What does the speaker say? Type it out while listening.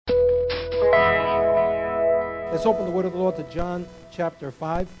Let's open the word of the Lord to John chapter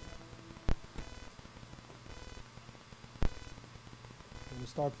 5. And we'll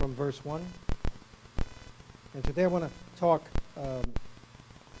start from verse 1. And today I want to talk,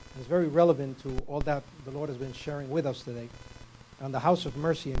 it's very relevant to all that the Lord has been sharing with us today, on the house of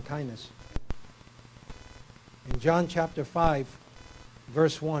mercy and kindness. In John chapter 5,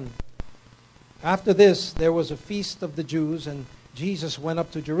 verse 1. After this, there was a feast of the Jews, and Jesus went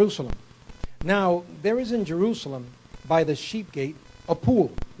up to Jerusalem. Now, there is in Jerusalem, by the sheep gate, a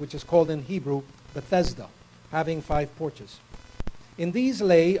pool, which is called in Hebrew Bethesda, having 5 porches. In these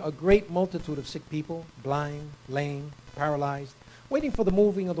lay a great multitude of sick people, blind, lame, paralyzed, waiting for the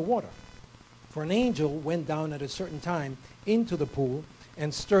moving of the water. For an angel went down at a certain time into the pool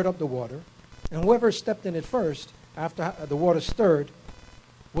and stirred up the water, and whoever stepped in it first, after the water stirred,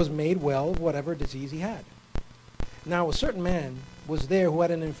 was made well of whatever disease he had. Now a certain man was there who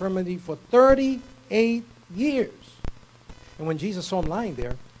had an infirmity for 38 years. And when Jesus saw him lying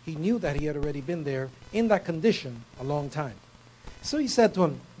there, he knew that he had already been there in that condition a long time. So he said to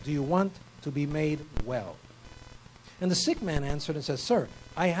him, "Do you want to be made well?" And the sick man answered and said, "Sir,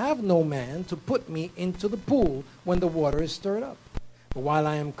 I have no man to put me into the pool when the water is stirred up. But while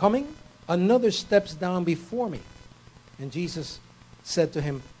I am coming, another steps down before me." And Jesus said to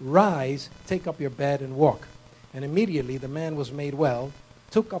him, "Rise, take up your bed and walk." And immediately the man was made well,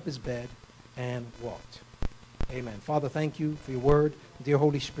 took up his bed, and walked. Amen. Father, thank you for your word. Dear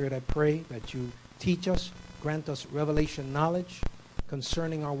Holy Spirit, I pray that you teach us, grant us revelation knowledge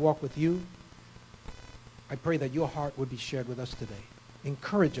concerning our walk with you. I pray that your heart would be shared with us today.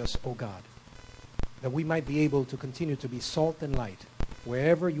 Encourage us, O God, that we might be able to continue to be salt and light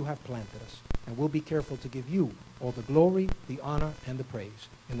wherever you have planted us. And we'll be careful to give you all the glory, the honor, and the praise.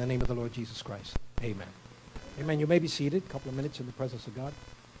 In the name of the Lord Jesus Christ. Amen. Amen. You may be seated. A couple of minutes in the presence of God.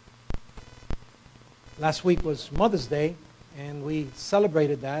 Last week was Mother's Day, and we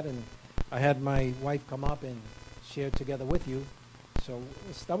celebrated that, and I had my wife come up and share together with you. So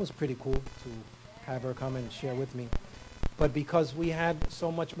that was pretty cool to have her come and share with me. But because we had so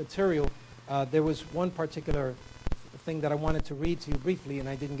much material, there was one particular thing that I wanted to read to you briefly, and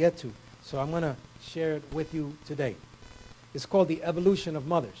I didn't get to. So I'm going to share it with you today. It's called The Evolution of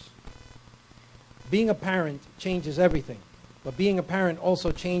Mothers. Being a parent changes everything, but being a parent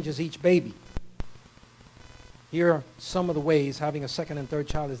also changes each baby. Here are some of the ways having a second and third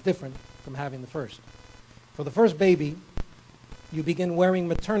child is different from having the first. For the first baby, you begin wearing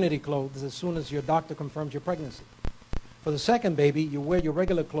maternity clothes as soon as your doctor confirms your pregnancy. For the second baby, you wear your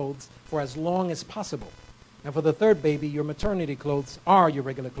regular clothes for as long as possible. And for the third baby, your maternity clothes are your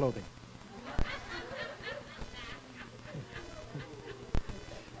regular clothing.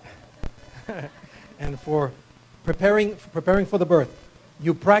 And for preparing for the birth,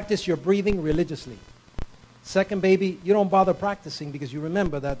 you practice your breathing religiously. Second baby, you don't bother practicing because you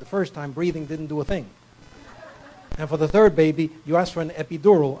remember that the first time breathing didn't do a thing. And for the third baby, you ask for an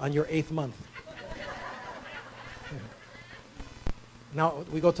epidural on your 8th month. Now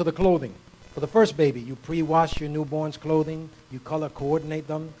we go to the clothing. For the first baby, you pre-wash your newborn's clothing, you color coordinate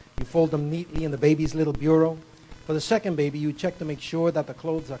them, you fold them neatly in the baby's little bureau. For the second baby, you check to make sure that the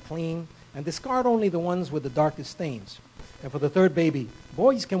clothes are clean and discard only the ones with the darkest stains. And for the third baby,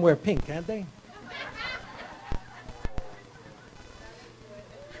 boys can wear pink, can't they?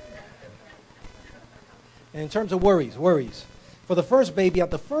 And in terms of worries. For the first baby,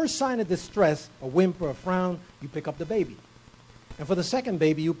 at the first sign of distress, a whimper, a frown, you pick up the baby. And for the second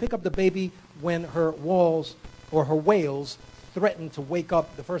baby, you pick up the baby when her walls or her wails threaten to wake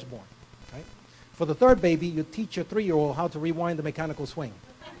up the firstborn. Right? For the third baby, you teach your 3-year-old how to rewind the mechanical swing.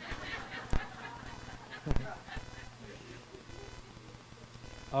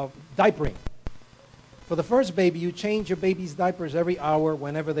 Diapering. For the first baby, you change your baby's diapers every hour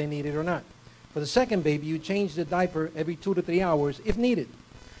whenever they need it or not. For the second baby, you change the diaper every 2 to 3 hours if needed.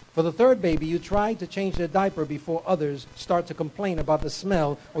 For the third baby, you try to change the diaper before others start to complain about the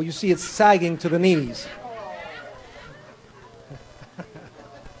smell or you see it sagging to the knees.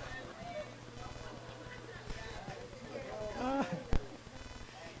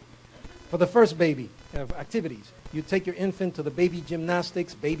 For the first baby, activities. You take your infant to the baby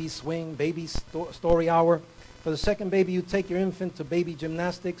gymnastics, baby swing, baby story hour. For the second baby, you take your infant to baby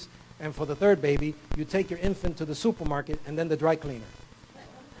gymnastics. And for the third baby, you take your infant to the supermarket and then the dry cleaner.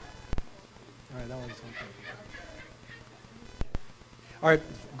 All right, that one's something. All right,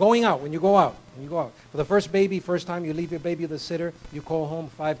 going out, when you go out. For the first baby, first time you leave your baby with the sitter, you call home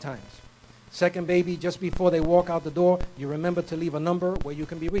 5 times. Second baby, just before they walk out the door, you remember to leave a number where you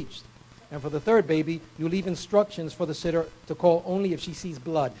can be reached. And for the third baby, you leave instructions for the sitter to call only if she sees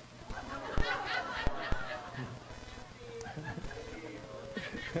blood.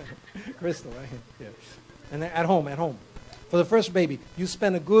 Crystal, right? Yeah. And then at home. For the first baby, you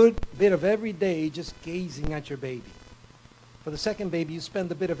spend a good bit of every day just gazing at your baby. For the second baby, you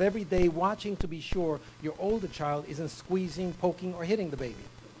spend a bit of every day watching to be sure your older child isn't squeezing, poking, or hitting the baby.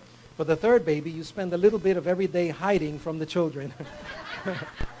 For the third baby, you spend a little bit of every day hiding from the children.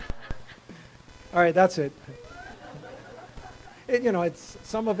 All right, that's it. It's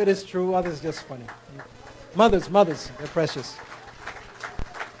some of it is true, others just funny. Mothers, they're precious.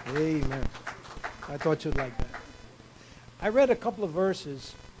 Amen. I thought you'd like that. I read a couple of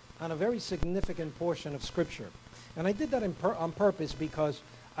verses on a very significant portion of Scripture. And I did that on purpose because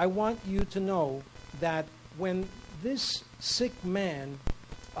I want you to know that when this sick man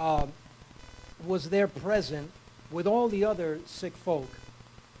was there present with all the other sick folk,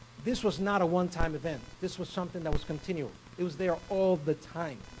 this was not a one-time event. This was something that was continual. It was there all the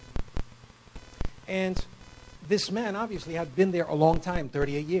time. And this man obviously had been there a long time,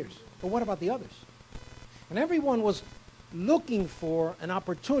 38 years. But what about the others? And everyone was looking for an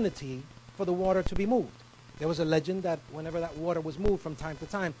opportunity for the water to be moved. There was a legend that whenever that water was moved from time to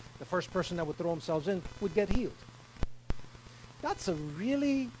time, the first person that would throw themselves in would get healed. That's a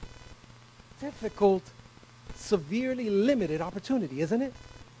really difficult, severely limited opportunity, isn't it?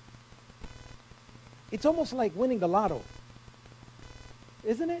 It's almost like winning the lotto,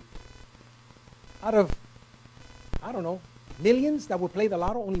 isn't it? Out of, I don't know, millions that would play the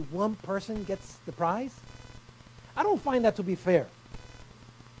lotto, only one person gets the prize? I don't find that to be fair.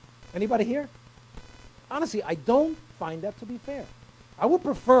 Anybody here? Honestly, I don't find that to be fair. I would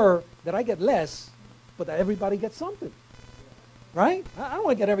prefer that I get less, but that everybody gets something. Right? I don't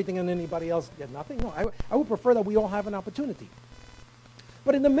want to get everything and anybody else get nothing. No, I would prefer that we all have an opportunity.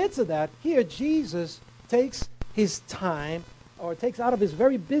 But in the midst of that, here Jesus takes his time, or takes out of his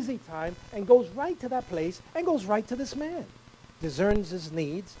very busy time, and goes right to that place, and goes right to this man, discerns his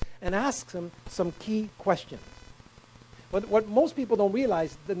needs, and asks him some key questions. But what most people don't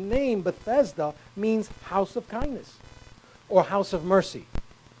realize, the name Bethesda means house of kindness, or house of mercy.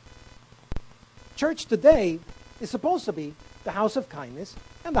 Church today is supposed to be the house of kindness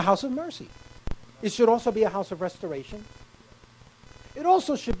and the house of mercy. It should also be a house of restoration. It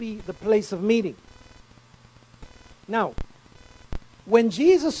also should be the place of meeting. Now, when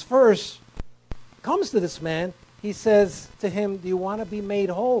Jesus first comes to this man, he says to him, "Do you want to be made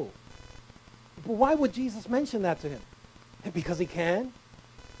whole?" But why would Jesus mention that to him? Because he can.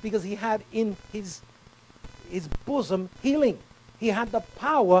 Because he had in his bosom healing. He had the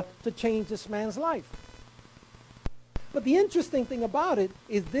power to change this man's life. But the interesting thing about it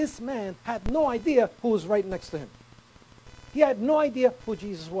is this man had no idea who was right next to him. He had no idea who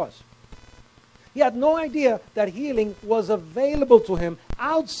Jesus was. He had no idea that healing was available to him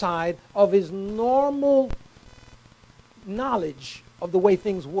outside of his normal knowledge of the way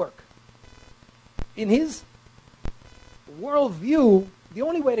things work. In his worldview, the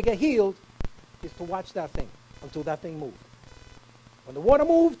only way to get healed is to watch that thing until that thing moved. When the water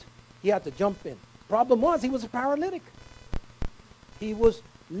moved, he had to jump in. Problem was, he was a paralytic. He was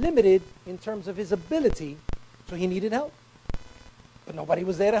limited in terms of his ability, so he needed help. But nobody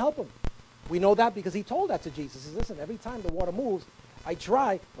was there to help him. We know that because he told that to Jesus. He says, "Listen, every time the water moves, I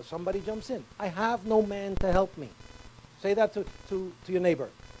try, but somebody jumps in. I have no man to help me." Say that to your neighbor.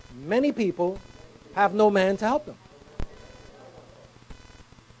 Many people have no man to help them.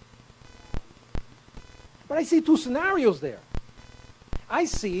 But I see two scenarios there. I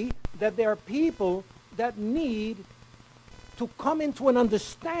see that there are people that need to come into an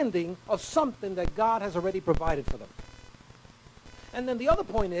understanding of something that God has already provided for them. And then the other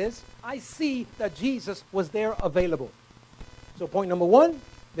point is, I see that Jesus was there available. So point number one,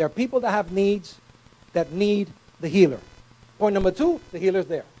 there are people that have needs that need the healer. Point number two, the healer's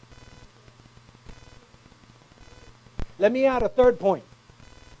there. Let me add a third point.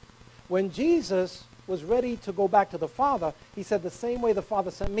 When Jesus was ready to go back to the Father, he said, "The same way the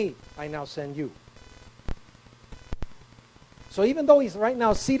Father sent me, I now send you." So even though he's right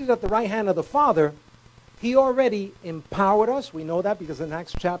now seated at the right hand of the Father, he already empowered us. We know that because in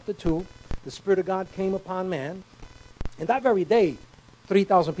Acts chapter 2, the Spirit of God came upon man. And that very day,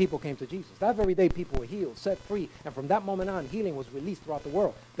 3,000 people came to Jesus. That very day, people were healed, set free. And from that moment on, healing was released throughout the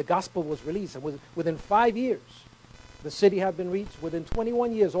world. The gospel was released. And within 5 years, the city had been reached. Within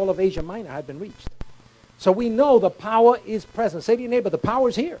 21 years, all of Asia Minor had been reached. So we know the power is present. Say to your neighbor, the power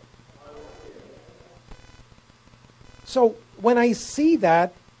is here. So when I see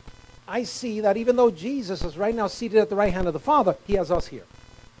that even though Jesus is right now seated at the right hand of the Father, he has us here.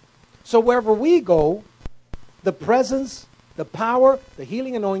 So wherever we go, the presence, the power, the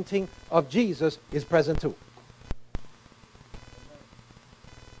healing anointing of Jesus is present too.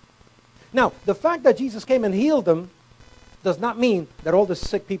 Now, the fact that Jesus came and healed them does not mean that all the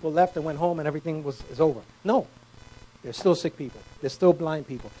sick people left and went home and everything is over. No. There's still sick people. There's still blind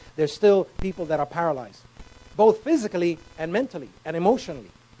people. There's still people that are paralyzed, both physically and mentally and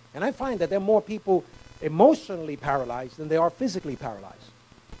emotionally. And I find that there are more people emotionally paralyzed than there are physically paralyzed.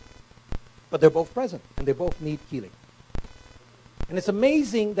 But they're both present, and they both need healing. And it's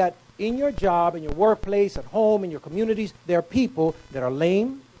amazing that in your job, in your workplace, at home, in your communities, there are people that are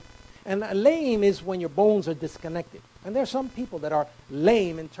lame. And lame is when your bones are disconnected. And there are some people that are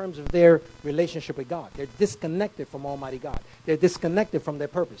lame in terms of their relationship with God. They're disconnected from Almighty God. They're disconnected from their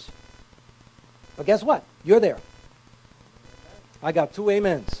purpose. But guess what? You're there. I got 2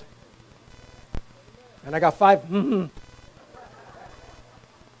 amens. And I got 5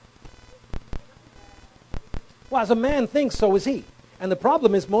 Well, as a man thinks, so is he. And the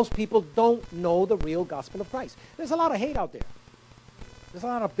problem is most people don't know the real gospel of Christ. There's a lot of hate out there. There's a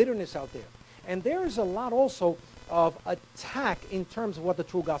lot of bitterness out there. And there is a lot also of attack in terms of what the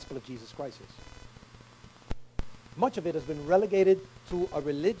true gospel of Jesus Christ is. Much of it has been relegated to a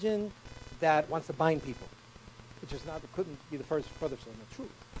religion that wants to bind people, which is not, couldn't be the furthest from the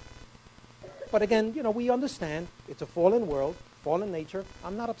truth. But again, we understand it's a fallen world, fallen nature.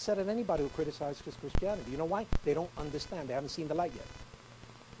 I'm not upset at anybody who criticizes Christianity. You know why? They don't understand. They haven't seen the light yet.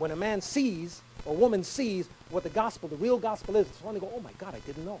 When a man sees, or woman sees what the gospel, the real gospel is, it's when they go, oh my God, I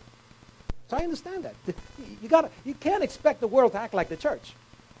didn't know. So I understand that. You can't expect the world to act like the church.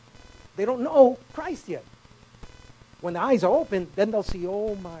 They don't know Christ yet. When the eyes are open, then they'll see,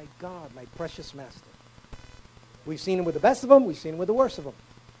 oh my God, my precious master. We've seen him with the best of them. We've seen him with the worst of them.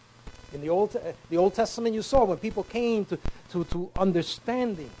 In the Old Testament, you saw when people came to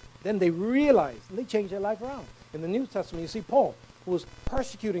understanding, then they realized, and they changed their life around. In the New Testament, you see Paul, who was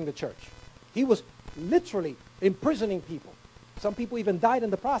persecuting the church. He was literally imprisoning people. Some people even died in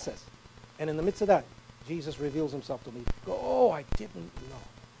the process. And in the midst of that, Jesus reveals himself to me. Go, oh, I didn't know.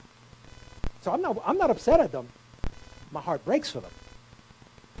 So I'm not upset at them. My heart breaks for them.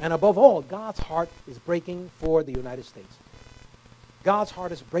 And above all, God's heart is breaking for the United States. God's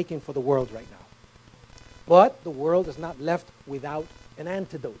heart is breaking for the world right now. But the world is not left without an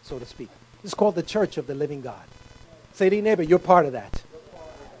antidote, so to speak. It's called the Church of the Living God. Say to your neighbor, you're part of that.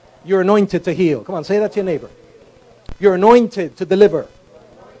 You're anointed to heal. Come on, say that to your neighbor. You're anointed to deliver.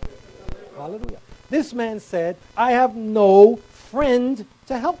 Hallelujah. This man said, I have no friend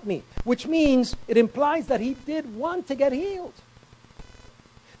to help me, which means it implies that he did want to get healed.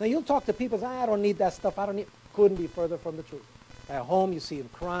 Now you'll talk to people, say, I don't need that stuff. Couldn't be further from the truth. At home, you see them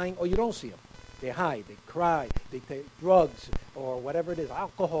crying, or you don't see them. They hide, they cry, they take drugs, or whatever it is,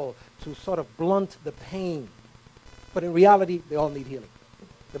 alcohol, to sort of blunt the pain. But in reality, they all need healing.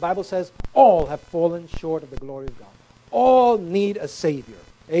 The Bible says, all have fallen short of the glory of God. All need a Savior.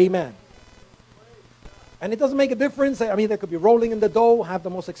 Amen. And it doesn't make a difference. I mean, they could be rolling in the dough, have the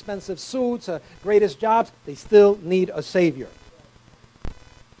most expensive suits, greatest jobs. They still need a Savior.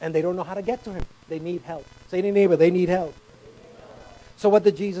 And they don't know how to get to Him. They need help. Say to your neighbor, they need help. So what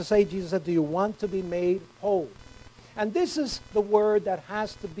did Jesus say? Jesus said, do you want to be made whole? And this is the word that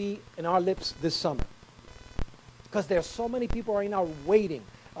has to be in our lips this summer. Because there are so many people right now waiting.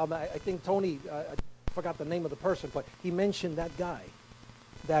 I think Tony, I forgot the name of the person, but he mentioned that guy.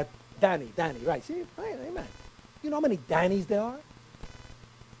 That Danny, right. See, right, amen. You know how many Dannys there are?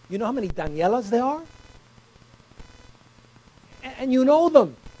 You know how many Danielas there are? And you know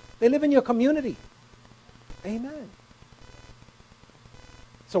them. They live in your community. Amen.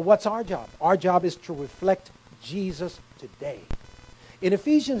 So what's our job? Our job is to reflect Jesus today. In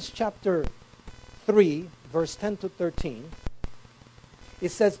Ephesians chapter 3, verse 10 to 13, it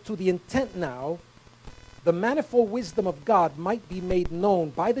says, to the intent now, the manifold wisdom of God might be made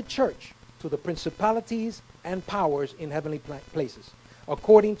known by the church to the principalities and powers in heavenly places,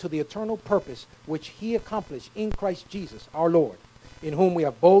 according to the eternal purpose which He accomplished in Christ Jesus our Lord, in whom we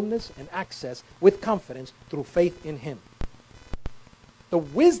have boldness and access with confidence through faith in Him. The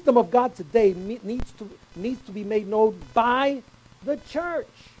wisdom of God today needs to be made known by the church.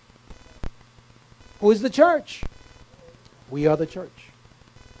 Who is the church? We are the church.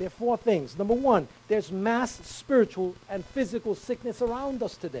 There are 4 things. Number 1, there's mass spiritual and physical sickness around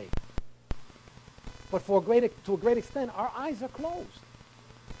us today. But to a great extent, our eyes are closed.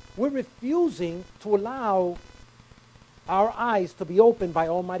 We're refusing to allow our eyes to be opened by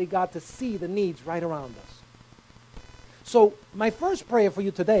Almighty God to see the needs right around us. So my first prayer for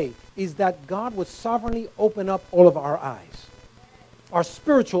you today is that God would sovereignly open up all of our eyes, our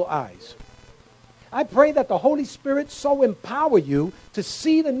spiritual eyes. I pray that the Holy Spirit so empower you to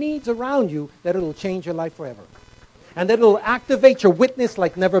see the needs around you that it will change your life forever. And that it will activate your witness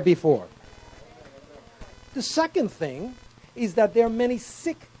like never before. The second thing is that there are many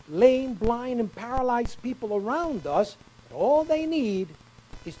sick, lame, blind, and paralyzed people around us. All they need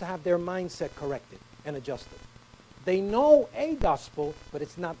is to have their mindset corrected and adjusted. They know a gospel, but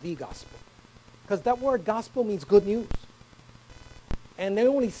it's not the gospel. Because that word gospel means good news. And they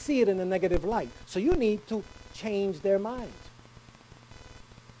only see it in a negative light. So you need to change their minds.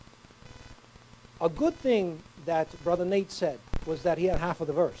 A good thing that Brother Nate said was that he had half of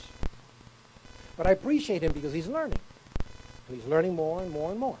the verse. But I appreciate him because he's learning. He's learning more and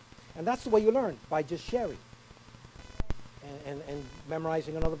more and more. And that's the way you learn, by just sharing. And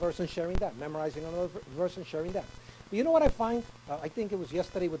memorizing another verse and sharing that. Memorizing another verse and sharing that. But you know what I find? I think it was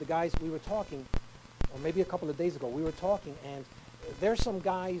yesterday with the guys we were talking, or maybe a couple of days ago, we were talking, and there's some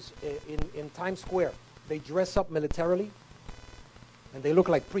guys in Times Square. They dress up militarily, and they look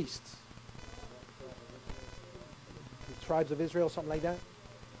like priests. The tribes of Israel, something like that.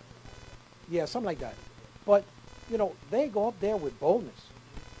 Yeah, something like that. But, you know, they go up there with boldness.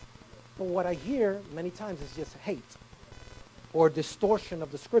 But what I hear many times is just hate or distortion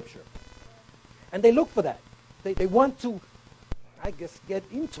of the scripture. And they look for that. They want to, I guess, get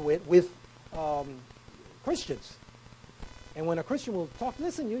into it with Christians. And when a Christian will talk,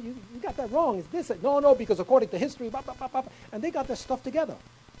 listen, you got that wrong. It's this. No, because according to history, blah, blah, blah, blah. And they got their stuff together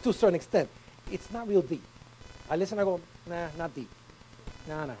to a certain extent. It's not real deep. I listen, I go, nah, not deep.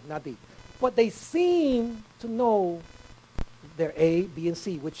 Nah, not deep. But they seem to know their A, B, and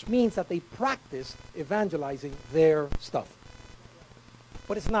C, which means that they practice evangelizing their stuff.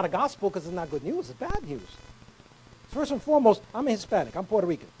 But it's not a gospel because it's not good news. It's bad news. First and foremost, I'm a Hispanic. I'm Puerto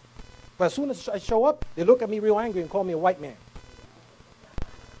Rican. But as soon as I show up, they look at me real angry and call me a white man.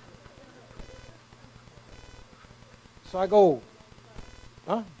 So I go,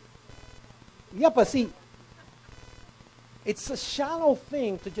 huh? Yeah, but see, it's a shallow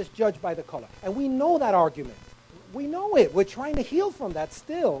thing to just judge by the color. And we know that argument. We know it. We're trying to heal from that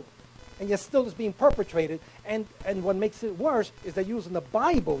still. And yet still it's being perpetrated. And what makes it worse is they're using the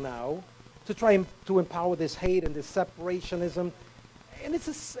Bible now to try to empower this hate and this separationism. And it's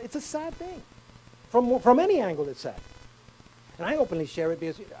a sad thing. From any angle, it's sad. And I openly share it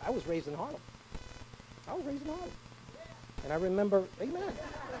because I was raised in Harlem. And I remember, amen.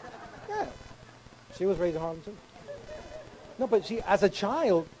 Yeah. She was raised in Harlem too. No, but she, as a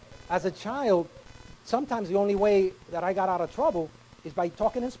child, sometimes the only way that I got out of trouble is by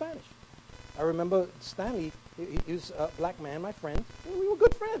talking in Spanish. I remember Stanley, he was a black man, my friend. We were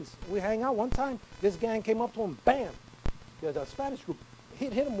good friends. We hang out. One time, this gang came up to him, bam. The Spanish group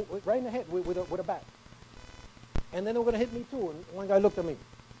hit him right in the head with a bat. And then they were going to hit me too. And one guy looked at me.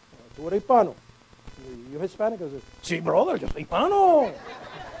 "Tu eres hispano? You Hispanic?" I said, "Sí, brother, yo soy hispano."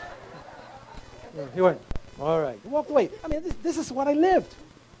 He went, "All right." He walked away. I mean, this is what I lived.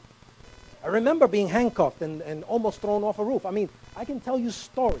 I remember being handcuffed and almost thrown off a roof. I mean, I can tell you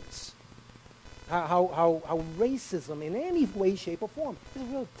stories. How racism in any way, shape, or form is a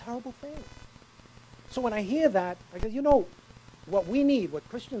real terrible thing. So when I hear that, I go, you know, what we need, what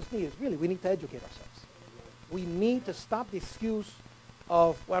Christians need is really, we need to educate ourselves. We need to stop the excuse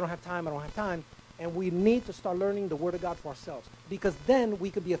of, well, I don't have time, and we need to start learning the Word of God for ourselves, because then we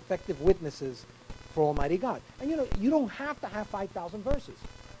could be effective witnesses for Almighty God. And you know, you don't have to have 5,000 verses.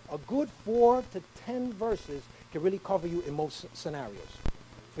 A good 4 to 10 verses can really cover you in most scenarios,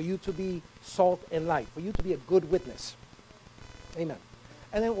 for you to be salt and light, for you to be a good witness. Amen.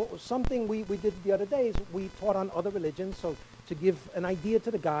 And then something we did the other day is we taught on other religions, so to give an idea to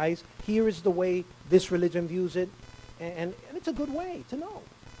the guys, here is the way this religion views it, and it's a good way to know.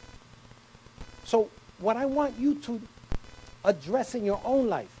 So what I want you to address in your own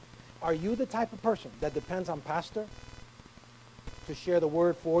life, are you the type of person that depends on pastor to share the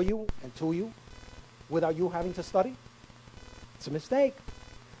word for you and to you without you having to study? It's a mistake.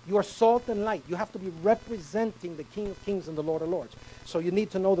 You are salt and light. You have to be representing the King of Kings and the Lord of Lords. So you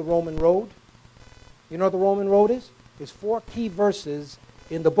need to know the Roman road. You know what the Roman road is? There's 4 key verses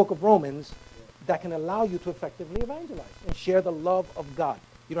in the book of Romans that can allow you to effectively evangelize and share the love of God.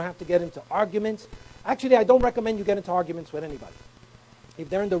 You don't have to get into arguments. Actually, I don't recommend you get into arguments with anybody. If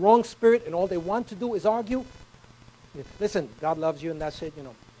they're in the wrong spirit and all they want to do is argue, listen, God loves you and that's it, you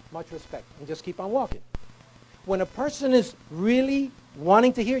know, much respect, and just keep on walking. When a person is really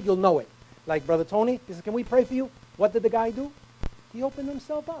wanting to hear, you'll know it. Like Brother Tony, he said, "Can we pray for you?" What did the guy do? He opened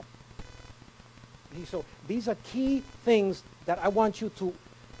himself up. So these are key things that I want you to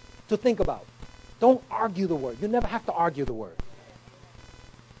think about. Don't argue the word. You never have to argue the word.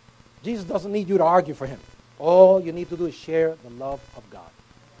 Jesus doesn't need you to argue for him. All you need to do is share the love of God.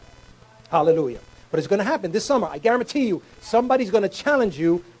 Hallelujah. But it's going to happen this summer. I guarantee you, somebody's going to challenge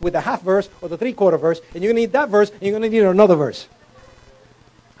you with the half verse or the three-quarter verse, and you're going to need that verse, and you're going to need another verse.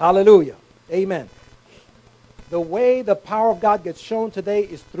 Hallelujah. Amen. The way the power of God gets shown today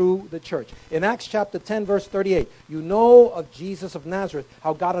is through the church. In Acts chapter 10, verse 38, you know of Jesus of Nazareth,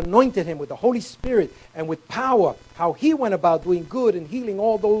 how God anointed him with the Holy Spirit and with power, how he went about doing good and healing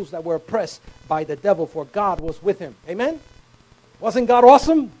all those that were oppressed by the devil, for God was with him. Amen? Wasn't God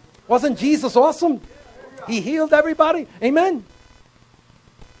awesome? Wasn't Jesus awesome? He healed everybody. Amen?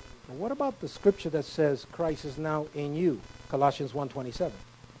 But what about the scripture that says Christ is now in you? Colossians 1:27.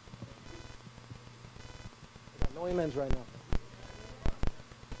 No amens right now.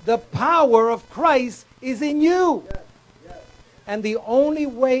 The power of Christ is in you. And the only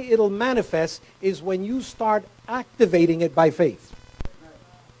way it'll manifest is when you start activating it by faith.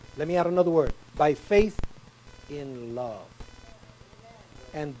 Let me add another word. By faith in love.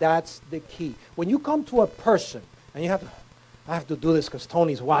 And that's the key. When you come to a person, and I have to do this because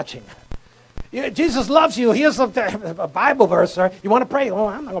Tony's watching. Yeah, Jesus loves you. Here's a Bible verse, sir. You want to pray? Oh,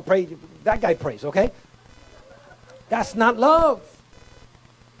 I'm not going to pray. That guy prays, okay? That's not love.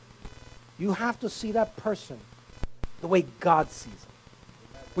 You have to see that person the way God sees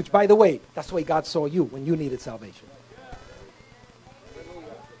him. Which, by the way, that's the way God saw you when you needed salvation.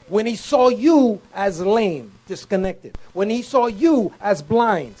 When he saw you as lame, disconnected. When he saw you as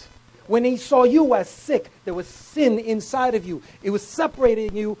blind. When he saw you as sick, there was sin inside of you. It was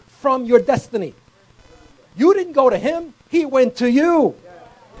separating you from your destiny. You didn't go to him. He went to you.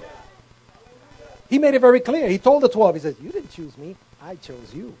 He made it very clear. He told the 12, he says, you didn't choose me. I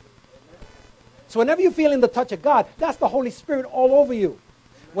chose you. So whenever you feel in the touch of God, that's the Holy Spirit all over you.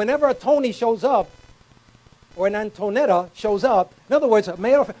 Whenever a Tony shows up, or an Antonetta shows up, in other words,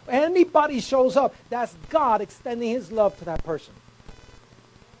 anybody shows up, that's God extending his love to that person.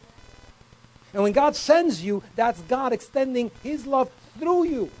 And when God sends you, that's God extending his love through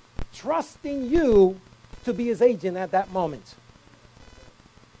you, trusting you to be his agent at that moment.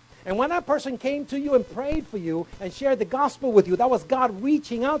 And when that person came to you and prayed for you and shared the gospel with you, that was God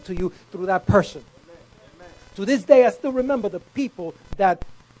reaching out to you through that person. Amen. To this day, I still remember the people that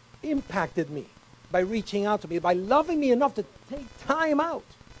impacted me by reaching out to me, by loving me enough to take time out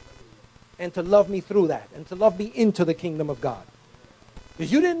and to love me through that and to love me into the kingdom of God.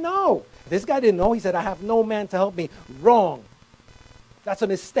 Because you didn't know. This guy didn't know. He said, I have no man to help me. Wrong. That's a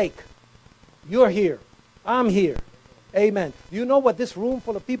mistake. You're here. I'm here. Amen. Do you know what this room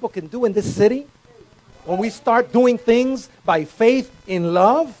full of people can do in this city? When we start doing things by faith in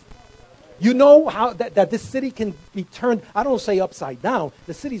love, you know how that this city can be turned, I don't say upside down.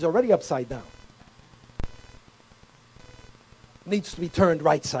 The city's already upside down. Needs to be turned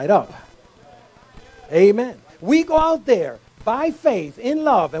right side up. Amen. We go out there by faith, in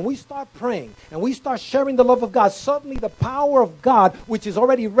love, and we start praying, and we start sharing the love of God, suddenly the power of God, which is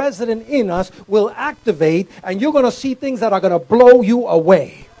already resident in us, will activate, and you're going to see things that are going to blow you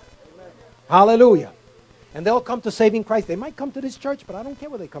away. Amen. Hallelujah. And they'll come to saving Christ. They might come to this church, but I don't care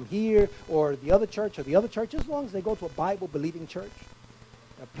whether they come here or the other church, as long as they go to a Bible-believing church,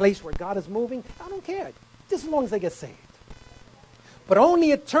 a place where God is moving. I don't care, just as long as they get saved. But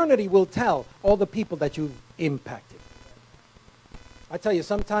only eternity will tell all the people that you've impacted. I tell you,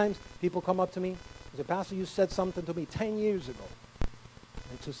 sometimes people come up to me and say, Pastor, you said something to me 10 years ago.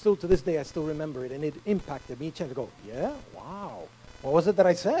 And still to this day, I still remember it. And it impacted me. I go, yeah? Wow. What was it that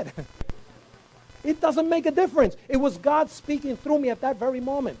I said? It doesn't make a difference. It was God speaking through me at that very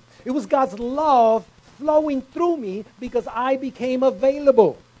moment. It was God's love flowing through me because I became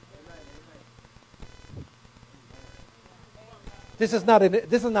available. This is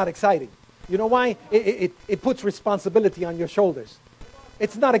not exciting. You know why? It puts responsibility on your shoulders.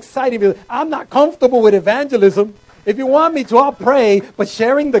 It's not exciting. I'm not comfortable with evangelism. If you want me to, I'll pray. But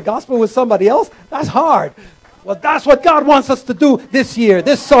sharing the gospel with somebody else, that's hard. Well, that's what God wants us to do this year,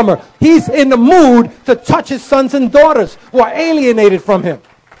 this summer. He's in the mood to touch his sons and daughters who are alienated from him.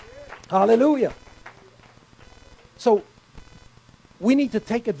 Hallelujah. So we need to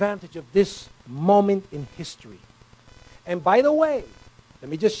take advantage of this moment in history. And by the way,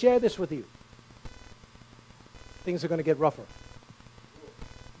 let me just share this with you. Things are going to get rougher.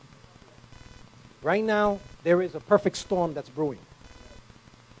 Right now, there is a perfect storm that's brewing.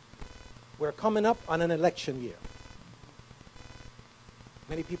 We're coming up on an election year.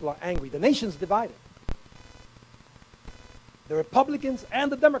 Many people are angry. The nation's divided. The Republicans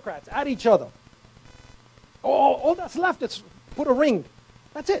and the Democrats at each other. All that's left is put a ring.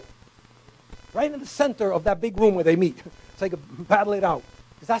 That's it. Right in the center of that big room where they meet. So they can battle it out.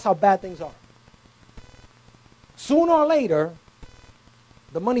 Because that's how bad things are. Sooner or later,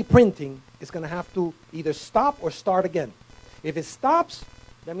 the money printing is going to have to either stop or start again. If it stops,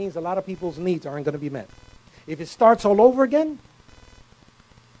 that means a lot of people's needs aren't going to be met. If it starts all over again,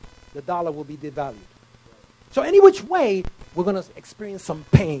 the dollar will be devalued. So any which way, we're going to experience some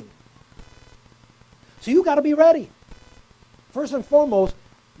pain. So you got to be ready. First and foremost,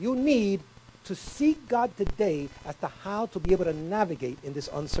 you need to seek God today as to how to be able to navigate in this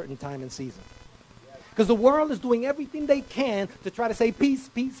uncertain time and season. Because the world is doing everything they can to try to say peace,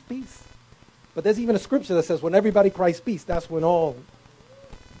 peace, peace. But there's even a scripture that says when everybody cries peace, that's when all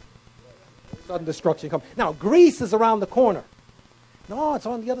sudden destruction comes. Now, Greece is around the corner. No, it's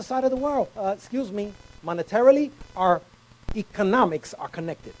on the other side of the world. Excuse me. Monetarily, our economics are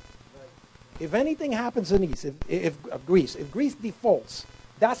connected. If anything happens in Greece, if Greece defaults,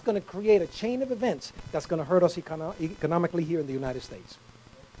 that's going to create a chain of events that's going to hurt us economically here in the United States.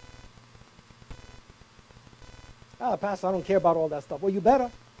 Pastor, I don't care about all that stuff. Well, you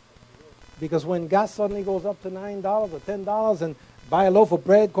better. Because when gas suddenly goes up to $9 or $10 and buy a loaf of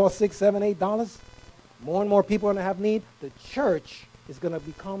bread costs $6, $7, $8, more and more people are going to have need. The church is going to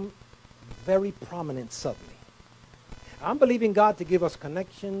become very prominent suddenly. I'm believing God to give us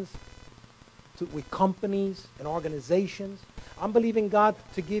connections with companies and organizations. I'm believing God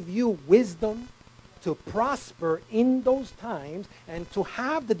to give you wisdom to prosper in those times and to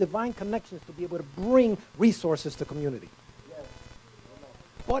have the divine connections to be able to bring resources to community.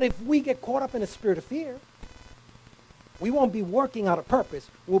 But if we get caught up in a spirit of fear, we won't be working out of purpose.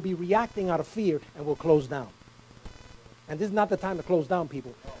 We'll be reacting out of fear and we'll close down. And this is not the time to close down,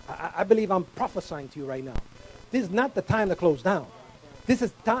 people. I believe I'm prophesying to you right now. This is not the time to close down. This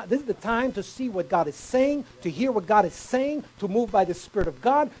is the time to see what God is saying, to hear what God is saying, to move by the Spirit of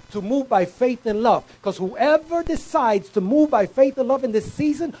God, to move by faith and love. Because whoever decides to move by faith and love in this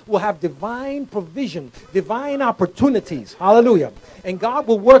season will have divine provision, divine opportunities. Hallelujah. And God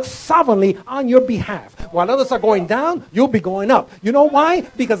will work sovereignly on your behalf. While others are going down, you'll be going up. You know why?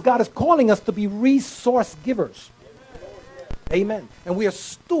 Because God is calling us to be resource givers. Amen. And we are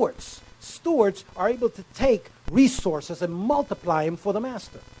stewards. Stewards are able to take resources and multiply them for the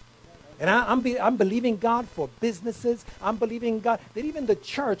master. And I'm believing God for businesses. I'm believing God that even the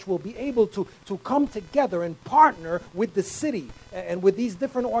church will be able to come together and partner with the city and with these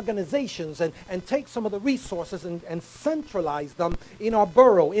different organizations and take some of the resources and centralize them in our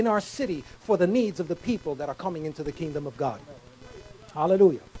borough, in our city, for the needs of the people that are coming into the kingdom of God.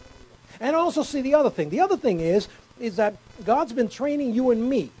 Hallelujah. And also see the other thing. The other thing is that God's been training you and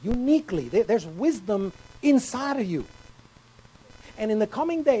me uniquely. There's wisdom inside of you. And in the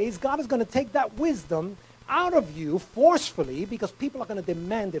coming days, God is going to take that wisdom out of you forcefully because people are going to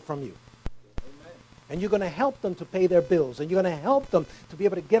demand it from you. Amen. And you're going to help them to pay their bills. And you're going to help them to be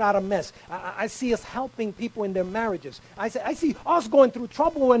able to get out of mess. I see us helping people in their marriages. I see us going through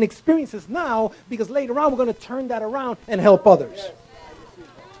trouble and experiences now because later on we're going to turn that around and help others. Yes.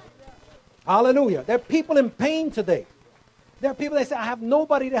 Hallelujah. There are people in pain today. There are people that say, I have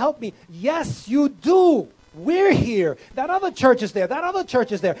nobody to help me. Yes, you do. We're here. That other church is there. That other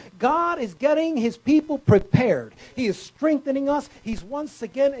church is there. God is getting his people prepared. He is strengthening us. He's once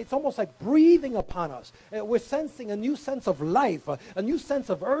again, it's almost like breathing upon us. We're sensing a new sense of life, a new sense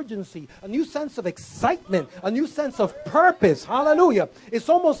of urgency, a new sense of excitement, a new sense of purpose. Hallelujah. It's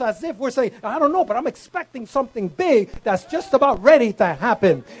almost as if we're saying, I don't know, but I'm expecting something big that's just about ready to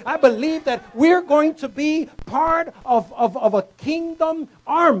happen. I believe that we're going to be part of a kingdom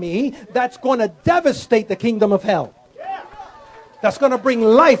army that's going to devastate the kingdom of hell. That's going to bring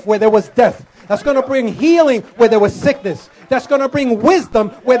life where there was death. That's going to bring healing where there was sickness. That's going to bring wisdom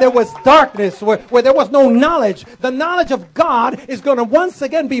where there was darkness, where there was no knowledge. The knowledge of God is going to once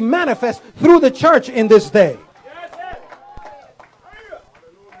again be manifest through the church in this day.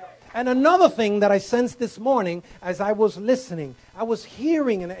 And another thing that I sensed this morning as I was listening, I was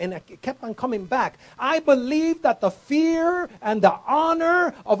hearing and it kept on coming back. I believe that the fear and the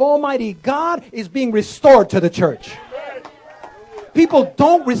honor of Almighty God is being restored to the church. People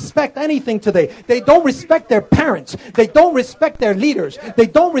don't respect anything today. They don't respect their parents. They don't respect their leaders. They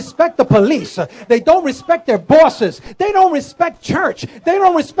don't respect the police. They don't respect their bosses. They don't respect church. They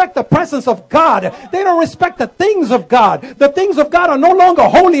don't respect the presence of God. They don't respect the things of God. The things of God are no longer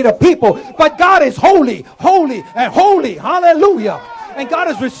holy to people, but God is holy, holy, and holy. Hallelujah. And God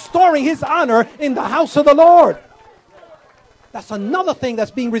is restoring his honor in the house of the Lord. That's another thing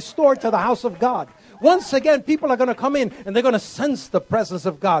that's being restored to the house of God. Once again, people are going to come in and they're going to sense the presence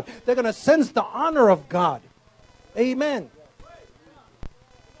of God. They're going to sense the honor of God. Amen.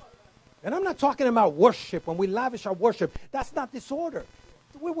 And I'm not talking about worship. When we lavish our worship, that's not disorder.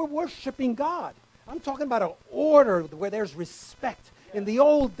 We're worshiping God. I'm talking about an order where there's respect In the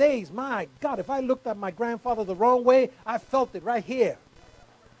old days, my God, if I looked at my grandfather the wrong way, I felt it right here.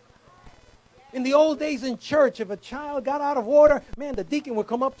 In the old days in church, if a child got out of order, man, the deacon would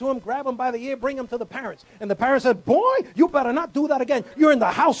come up to him, grab him by the ear, bring him to the parents. And the parents said, boy, you better not do that again. You're in the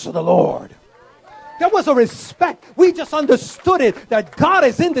house of the Lord. There was a respect. We just understood it, that God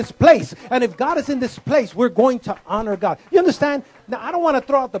is in this place. And if God is in this place, we're going to honor God. You understand? Now, I don't want to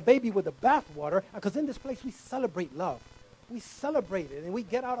throw out the baby with the bathwater, because in this place, we celebrate love. We celebrate it, and we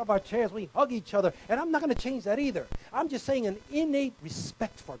get out of our chairs, we hug each other. And I'm not going to change that either. I'm just saying an innate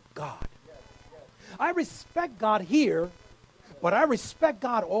respect for God. I respect God here, but I respect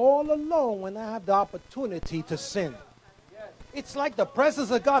God all alone when I have the opportunity to sin. It's like the presence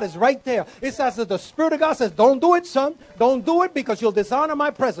of God is right there. It's as if the Spirit of God says, don't do it, son. Don't do it because you'll dishonor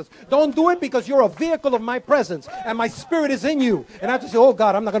my presence. Don't do it because you're a vehicle of my presence and my Spirit is in you. And I just say, oh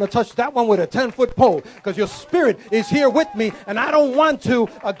God, I'm not going to touch that one with a 10-foot pole because your Spirit is here with me and I don't want to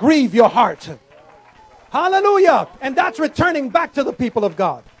grieve your heart. Hallelujah. And that's returning back to the people of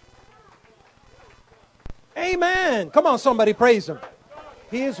God. Amen. Come on, somebody praise him.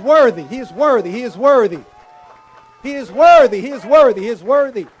 He is worthy. He is worthy. He is worthy. He is worthy. He is worthy. He is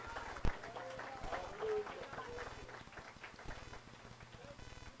worthy.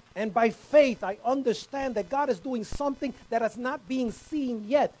 And by faith, I understand that God is doing something that is not being seen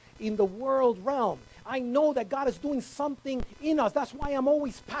yet in the world realm. I know that God is doing something in us. That's why I'm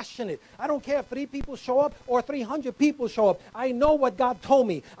always passionate. I don't care if 3 people show up or 300 people show up. I know what God told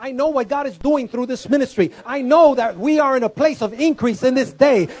me. I know what God is doing through this ministry. I know that we are in a place of increase in this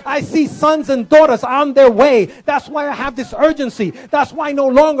day. I see sons and daughters on their way. That's why I have this urgency. That's why no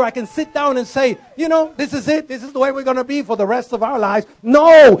longer I can sit down and say, you know, this is it. This is the way we're going to be for the rest of our lives.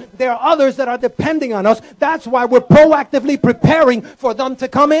 No, there are others that are depending on us. That's why we're proactively preparing for them to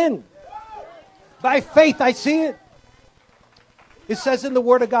come in. By faith, I see it. It says in the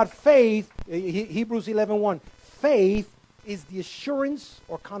Word of God, faith, Hebrews 11:1, faith is the assurance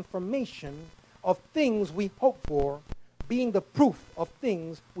or confirmation of things we hope for, being the proof of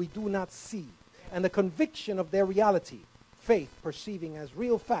things we do not see, and the conviction of their reality. Faith, perceiving as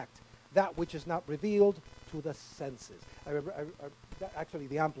real fact that which is not revealed to the senses. Actually,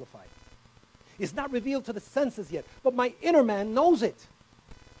 the Amplified. It's not revealed to the senses yet, but my inner man knows it.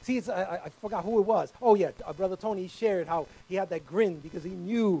 See, I forgot who it was. Oh, yeah, Brother Tony shared how he had that grin because he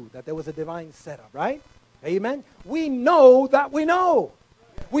knew that there was a divine setup, right? Amen? We know that we know.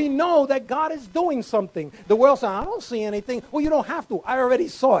 We know that God is doing something. The world says, I don't see anything. Well, you don't have to. I already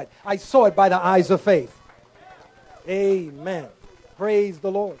saw it. I saw it by the eyes of faith. Amen. Praise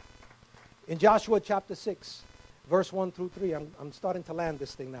the Lord. In Joshua chapter 6, verse 1 through 3, I'm starting to land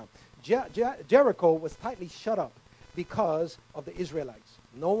this thing now. Jericho was tightly shut up because of the Israelites.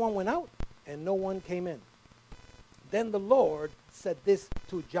 No one went out and no one came in. Then the Lord said this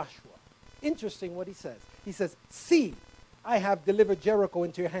to Joshua. Interesting what he says. He says, see, I have delivered Jericho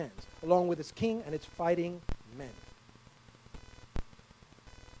into your hands, along with its king and its fighting men.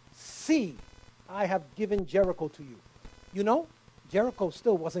 See, I have given Jericho to you. You know, Jericho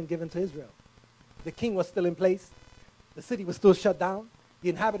still wasn't given to Israel. The king was still in place. The city was still shut down. The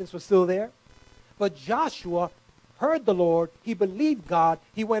inhabitants were still there. But Joshua heard the Lord, he believed God,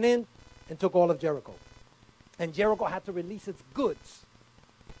 he went in and took all of Jericho. And Jericho had to release its goods.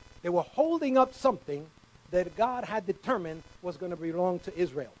 They were holding up something that God had determined was going to belong to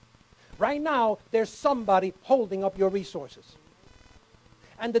Israel. Right now, there's somebody holding up your resources.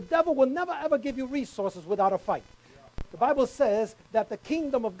 And the devil will never ever give you resources without a fight. The Bible says that the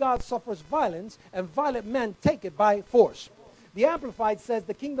kingdom of God suffers violence, and violent men take it by force. The Amplified says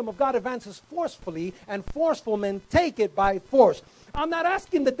the kingdom of God advances forcefully, and forceful men take it by force. I'm not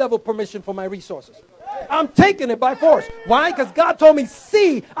asking the devil permission for my resources. I'm taking it by force. Why? Because God told me,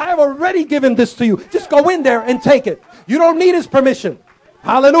 see, I have already given this to you. Just go in there and take it. You don't need his permission.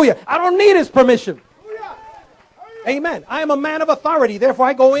 Hallelujah. I don't need his permission. Amen. I am a man of authority. Therefore,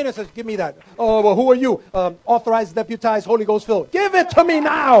 I go in and says, give me that. Oh, well, who are you? Authorized, deputized, Holy Ghost filled. Give it to me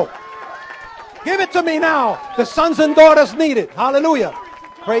now. Give it to me now. The sons and daughters need it. Hallelujah.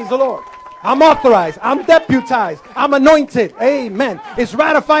 Praise the Lord. I'm authorized. I'm deputized. I'm anointed. Amen. It's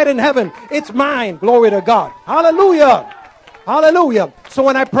ratified in heaven. It's mine. Glory to God. Hallelujah. Hallelujah. So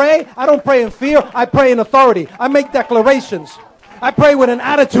when I pray, I don't pray in fear. I pray in authority. I make declarations. I pray with an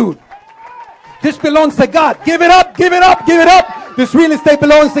attitude. This belongs to God. Give it up. Give it up. Give it up. This real estate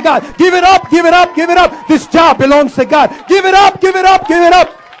belongs to God. Give it up. Give it up. Give it up. This job belongs to God. Give it up. Give it up. Give it up.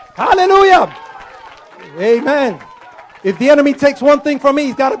 Hallelujah. Amen. If the enemy takes one thing from me,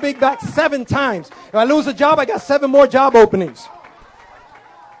 he's got a big back 7 times. If I lose a job, I got 7 more job openings.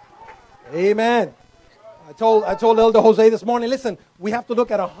 Amen. I told Elder Jose this morning, listen, we have to look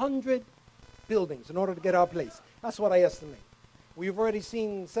at 100 buildings in order to get our place. That's what I estimate. We've already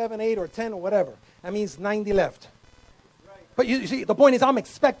seen 7, 8, or 10, or whatever. That means 90 left. But you see, the point is I'm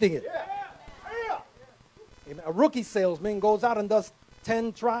expecting it. A rookie salesman goes out and does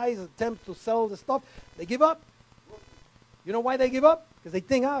 10 tries, attempts to sell the stuff. They give up. You know why they give up? Because they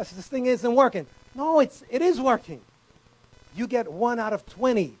think, this thing isn't working. No, it is working. You get 1 out of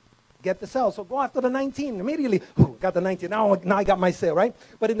 20 get the sale. So go after the 19 immediately. Ooh, got the 19. Now I got my sale, right?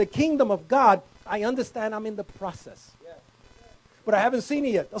 But in the kingdom of God, I understand I'm in the process. But I haven't seen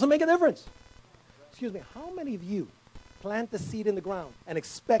it yet. Doesn't make a difference. Excuse me, how many of you plant the seed in the ground and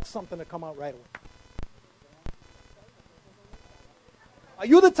expect something to come out right away? Are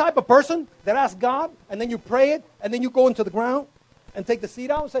you the type of person that asks God and then you pray it and then you go into the ground and take the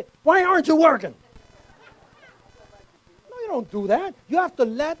seed out and say, why aren't you working? No, you don't do that. You have to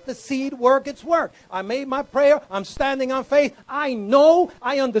let the seed work its work. I made my prayer. I'm standing on faith. I know.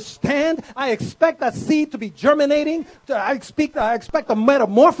 I understand. I expect that seed to be germinating. I expect a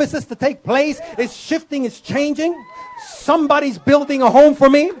metamorphosis to take place. It's shifting. It's changing. Somebody's building a home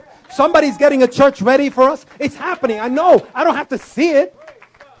for me. Somebody's getting a church ready for us. It's happening. I know. I don't have to see it.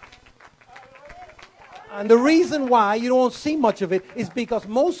 And the reason why you don't see much of it is because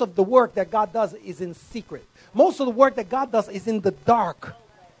most of the work that God does is in secret. Most of the work that God does is in the dark,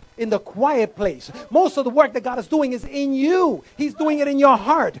 in the quiet place. Most of the work that God is doing is in you. He's doing it in your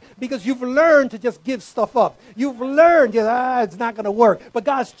heart because you've learned to just give stuff up. You've learned, it's not going to work. But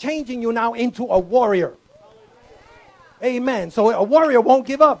God's changing you now into a warrior. Amen. So a warrior won't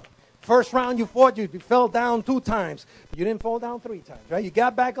give up. First round you fought, you fell down 2 times. You didn't fall down 3 times, right? You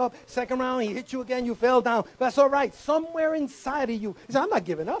got back up. Second round, he hit you again, you fell down. That's all right. Somewhere inside of you, he said, I'm not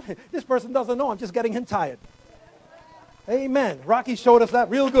giving up. This person doesn't know. I'm just getting him tired. Amen. Rocky showed us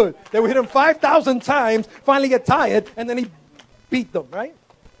that real good. They would hit him 5,000 times, finally get tired, and then he beat them, right?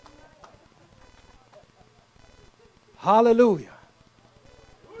 Hallelujah.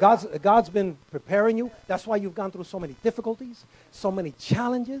 God's been preparing you. That's why you've gone through so many difficulties, so many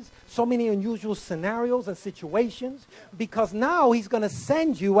challenges, so many unusual scenarios and situations, because now he's going to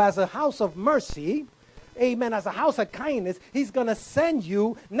send you as a house of mercy, amen, as a house of kindness. He's going to send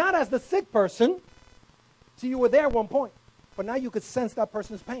you not as the sick person. See, you were there at one point, but now you could sense that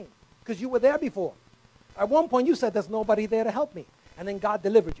person's pain because you were there before. At one point you said, there's nobody there to help me. And then God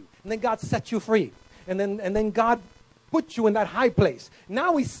delivered you. And then God set you free. And then God put you in that high place.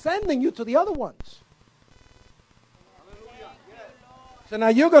 Now he's sending you to the other ones. So now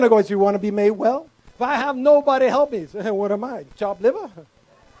you're going to go, you want to be made well? If I have nobody help me, so what am I, chopped liver?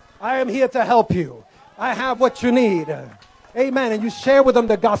 I am here to help you. I have what you need. Amen. And you share with them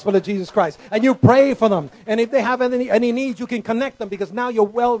the gospel of Jesus Christ. And you pray for them. And if they have any needs, you can connect them because now you're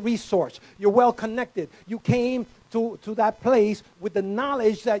well-resourced. You're well-connected. You came to that place with the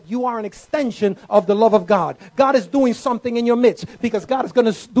knowledge that you are an extension of the love of God. God is doing something in your midst because God is going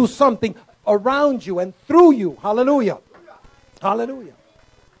to do something around you and through you. Hallelujah. Hallelujah.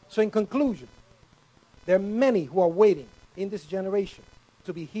 So in conclusion, there are many who are waiting in this generation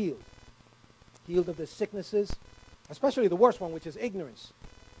to be healed. Healed of their sicknesses, especially the worst one, which is ignorance.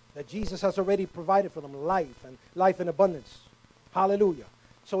 That Jesus has already provided for them life and life in abundance. Hallelujah.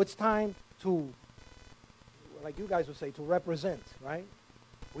 So it's time to, like you guys would say, to represent, right?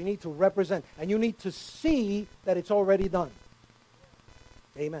 We need to represent. And you need to see that it's already done.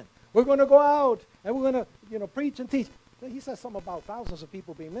 Amen. We're going to go out and we're going to, preach and teach. He says something about thousands of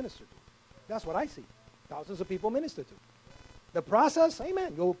people being ministered to. That's what I see. Thousands of people ministered to. The process,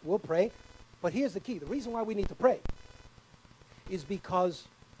 amen, we'll pray. But here's the key. The reason why we need to pray is because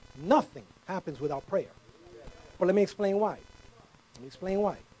nothing happens without prayer. But let me explain why.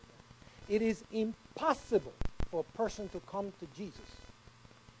 It is impossible for a person to come to Jesus.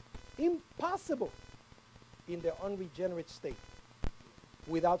 Impossible in their unregenerate state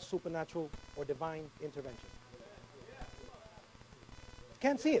without supernatural or divine intervention.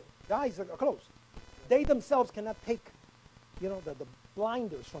 Can't see it. The eyes are closed. They themselves cannot take, the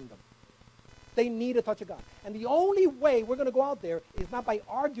blinders from them. They need a touch of God. And the only way we're going to go out there is not by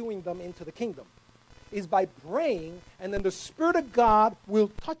arguing them into the kingdom. Is by praying, and then the Spirit of God will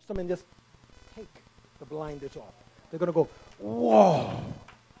touch them and just take the blinders off. They're going to go, whoa.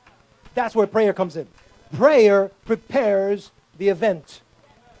 That's where prayer comes in. Prayer prepares the event.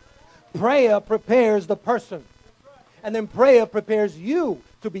 Prayer prepares the person. And then prayer prepares you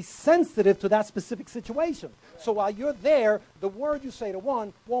to be sensitive to that specific situation. So while you're there, the word you say to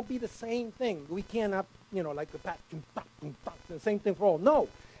one won't be the same thing. We cannot, like the pat, the same thing for all. No.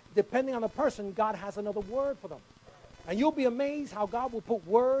 Depending on the person, God has another word for them. And you'll be amazed how God will put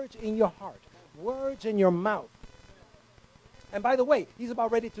words in your heart. Words in your mouth. And by the way, he's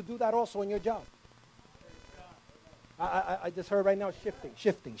about ready to do that also in your job. I just heard right now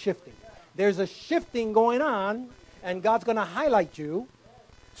shifting. There's a shifting going on, and God's going to highlight you.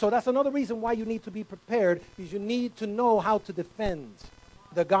 So that's another reason why you need to be prepared, because you need to know how to defend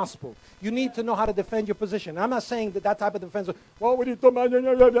the gospel. You need to know how to defend your position. I'm not saying that type of defense, well, what are you talking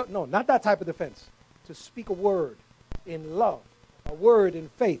about? No, not that type of defense. To speak a word in love, a word in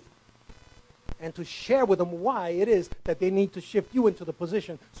faith, and to share with them why it is that they need to shift you into the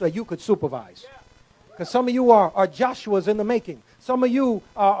position so that you could supervise. Because some of you are Joshua's in the making. Some of you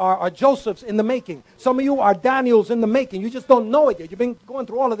are Joseph's in the making. Some of you are Daniel's in the making. You just don't know it yet. You've been going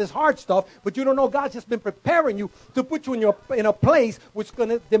through all of this hard stuff, but you don't know God's just been preparing you to put you in a place which is going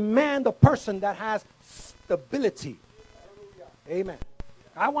to demand a person that has stability. Amen.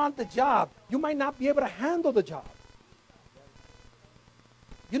 I want the job. You might not be able to handle the job.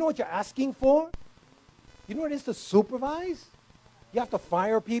 You know what you're asking for? You know what it is to supervise? You have to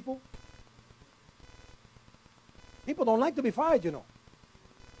fire people. People don't like to be fired, you know.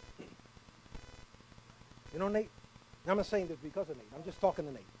 You know, Nate? I'm not saying this because of Nate. I'm just talking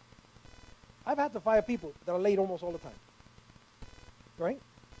to Nate. I've had to fire people that are late almost all the time. Right?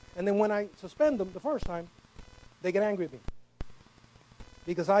 And then when I suspend them the first time, they get angry at me.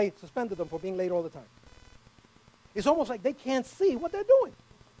 Because I suspended them for being late all the time. It's almost like they can't see what they're doing.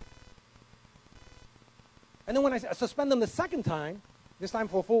 And then when I suspend them the second time, this time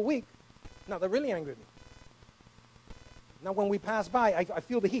for a full week, now they're really angry at me. Now when we pass by, I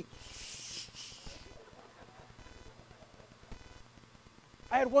feel the heat.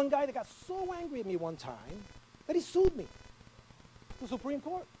 I had one guy that got so angry at me one time that he sued me to the Supreme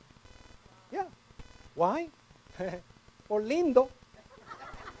Court. Yeah. Why? Por lindo.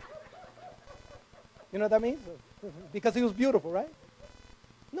 You know what that means? Because he was beautiful, right?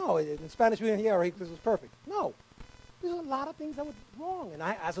 No, in Spanish we didn't hear this was perfect. No. There's a lot of things that were wrong. And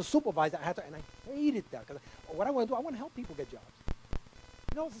I, as a supervisor, I had to, and I hated that. Because what I want to do, I want to help people get jobs.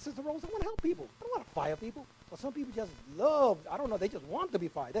 You know, Sister Rose, I want to help people. I don't want to fire people. But some people just love, I don't know, they just want to be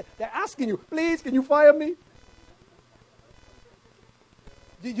fired. They're asking you, please, can you fire me?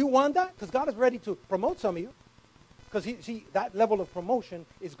 Do you want that? Because God is ready to promote some of you. Because that level of promotion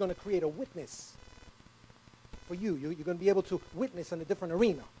is going to create a witness for you. You're going to be able to witness in a different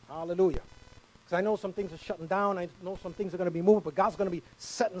arena. Hallelujah. Because I know some things are shutting down. I know some things are going to be moved. But God's going to be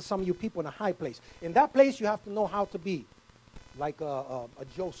setting some of you people in a high place. In that place, you have to know how to be like a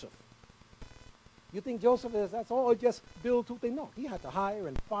Joseph. You think Joseph is, that's all just build two things? No, he had to hire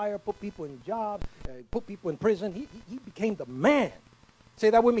and fire, put people in jobs, put people in prison. He became the man. Say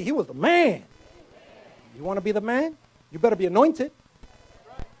that with me. He was the man. You want to be the man? You better be anointed.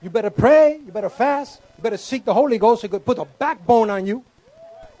 You better pray. You better fast. You better seek the Holy Ghost. So he could put a backbone on you.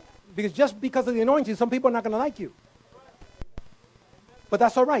 Because just because of the anointing, some people are not going to like you. But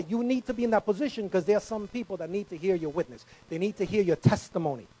that's all right. You need to be in that position because there are some people that need to hear your witness. They need to hear your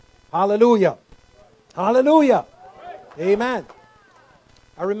testimony. Hallelujah. Hallelujah. Amen.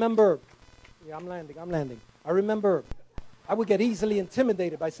 I remember, I'm landing. I remember I would get easily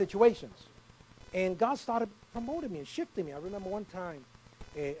intimidated by situations. And God started promoting me and shifting me. I remember one time,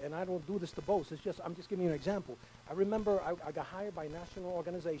 and I don't do this to boast, I'm just giving you an example. I remember I got hired by a national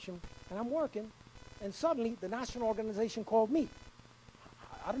organization, and I'm working, and suddenly the national organization called me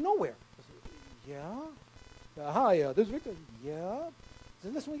out of nowhere. I said, yeah? Hi, this is Victor. Yeah? I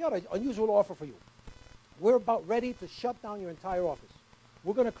said, listen, we got an unusual offer for you. We're about ready to shut down your entire office.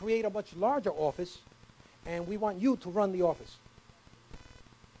 We're going to create a much larger office, and we want you to run the office.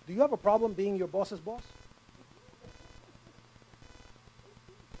 Do you have a problem being your boss's boss?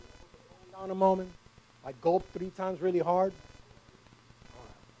 Down a moment. I gulped 3 times really hard.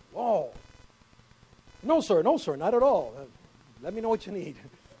 Whoa. No, sir, not at all. Let me know what you need.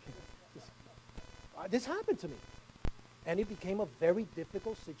 This happened to me. And it became a very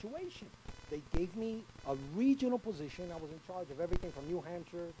difficult situation. They gave me a regional position. I was in charge of everything from New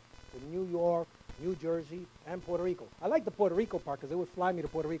Hampshire to New York, New Jersey, and Puerto Rico. I like the Puerto Rico part because they would fly me to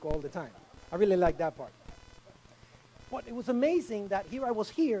Puerto Rico all the time. I really like that part. But it was amazing that here I was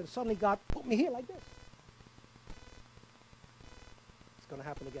here, and suddenly God put me here like this. It's going to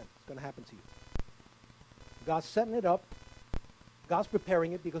happen again. It's going to happen to you. God's setting it up. God's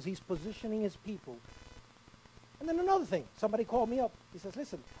preparing it because he's positioning his people. And then another thing, somebody called me up. He says,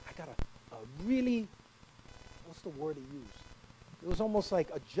 listen, I got a really, what's the word he used? It was almost like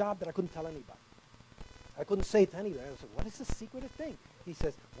a job that I couldn't tell anybody. I couldn't say it to anybody. I said, what is the secretive thing? He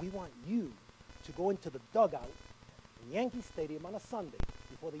says, we want you to go into the dugout in Yankee Stadium on a Sunday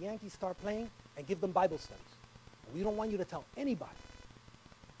before the Yankees start playing and give them Bible studies. We don't want you to tell anybody.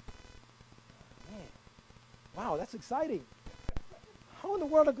 Wow, that's exciting. How in the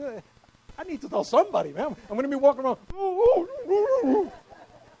world I need to tell somebody, man. I'm going to be walking around.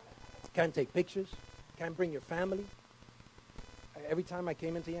 Can't take pictures. Can't bring your family. Every time I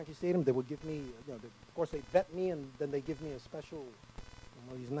came into Yankee Stadium, they would give me, of course, they vet me, and then they give me a special,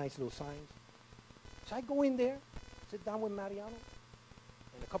 these nice little signs. So I go in there, sit down with Mariano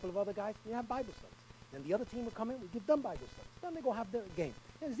and a couple of other guys, we have Bible studies. Then the other team would come in, we give them Bible studies. Then they go have their game.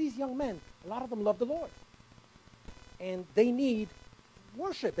 There's these young men, a lot of them love the Lord. And they need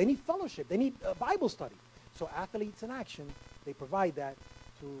worship, they need fellowship, they need Bible study. So Athletes in Action, they provide that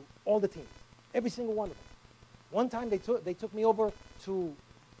to all the teams, every single one of them. One time they took me over to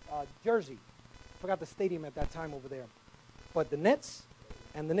Jersey. Forgot the stadium at that time over there. But the Nets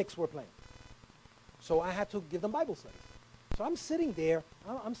and the Knicks were playing. So I had to give them Bible studies. So I'm sitting there.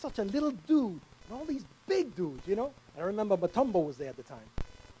 I'm such a little dude. And all these big dudes, And I remember Matumbo was there at the time.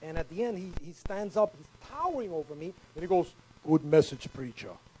 And at the end, he stands up. He's towering over me. And he goes, "Good message,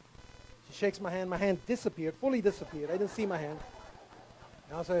 preacher." She shakes my hand. My hand disappeared, fully disappeared. I didn't see my hand.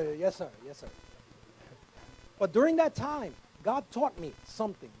 And I say, "Yes, sir. Yes, sir." But during that time, God taught me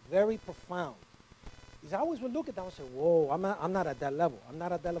something very profound. I always would look at them and say, "Whoa, I'm not at that level. I'm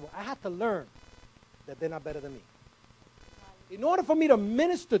not at that level." I had to learn that they're not better than me. In order for me to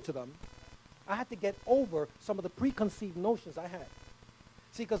minister to them, I had to get over some of the preconceived notions I had.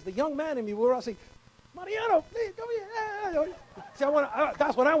 See, because the young man in me, we were all saying, "Mariano, please, come here." See,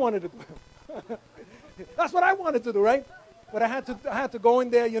 that's what I wanted to do. That's what I wanted to do, right? But I had to go in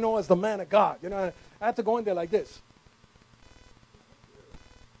there, as the man of God. I had to go in there like this.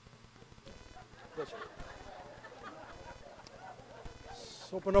 Let's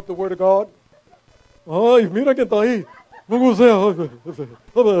open up the Word of God. Ay, mira que está ahí.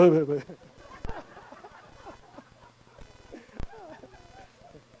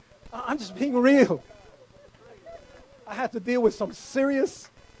 I'm just being real. I had to deal with some serious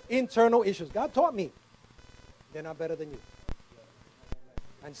internal issues. God taught me they're not better than you.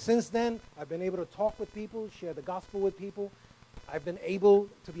 And since then, I've been able to talk with people, share the gospel with people. I've been able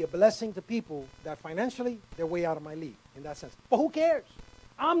to be a blessing to people that financially, they're way out of my league in that sense. But who cares?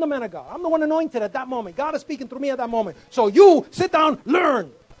 I'm the man of God. I'm the one anointed at that moment. God is speaking through me at that moment. So you sit down,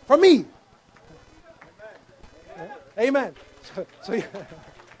 learn from me. Amen.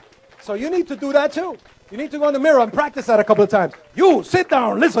 So you need to do that too. You need to go in the mirror and practice that a couple of times. You sit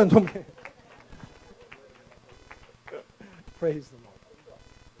down, listen to me. Praise the Lord.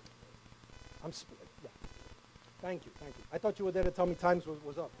 Yeah. Thank you. I thought you were there to tell me times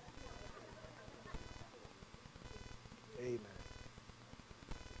was up. Amen.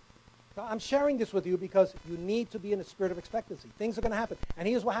 So I'm sharing this with you because you need to be in a spirit of expectancy. Things are going to happen. And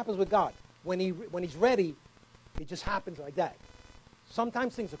here's what happens with God. When He's ready, it just happens like that.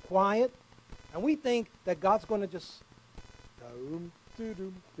 Sometimes things are quiet, and we think that God's going to just...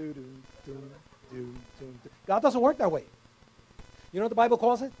 God doesn't work that way. You know what the Bible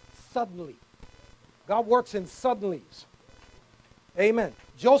calls it? Suddenly. God works in suddenlies. Amen.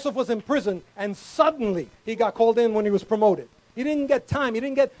 Joseph was in prison, and suddenly he got called in when he was promoted. He didn't get time. He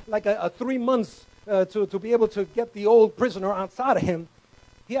didn't get like a 3 months to be able to get the old prisoner outside of him.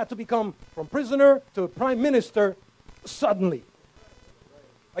 He had to become from prisoner to prime minister suddenly.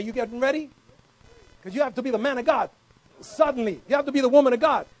 Are you getting ready? Because you have to be the man of God suddenly. You have to be the woman of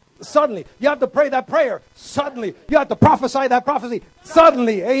God suddenly. You have to pray that prayer suddenly. You have to prophesy that prophecy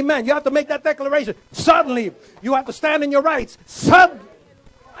suddenly. Amen. You have to make that declaration suddenly. You have to stand in your rights suddenly.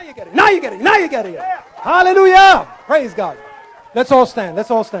 Now you get it. Now you get it. Now you get it. Hallelujah. Praise God. Let's all stand.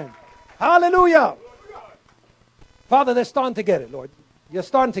 Let's all stand. Hallelujah. Father, they're starting to get it, Lord. You're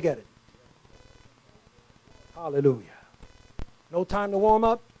starting to get it. Hallelujah. No time to warm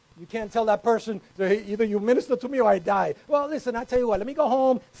up. You can't tell that person, either you minister to me or I die. Well, listen, I tell you what, let me go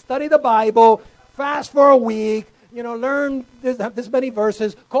home, study the Bible, fast for a week, learn this many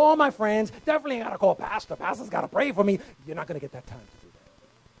verses, call my friends. Definitely got to call Pastor. Pastor's got to pray for me. You're not going to get that time to do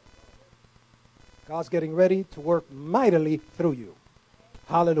that. God's getting ready to work mightily through you.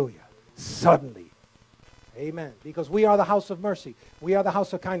 Hallelujah. Suddenly. Amen. Because we are the house of mercy. We are the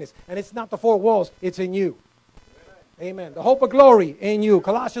house of kindness. And it's not the four walls, it's in you. Amen. The hope of glory in you.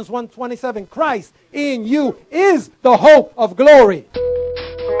 Colossians 1:27. Christ in you is the hope of glory.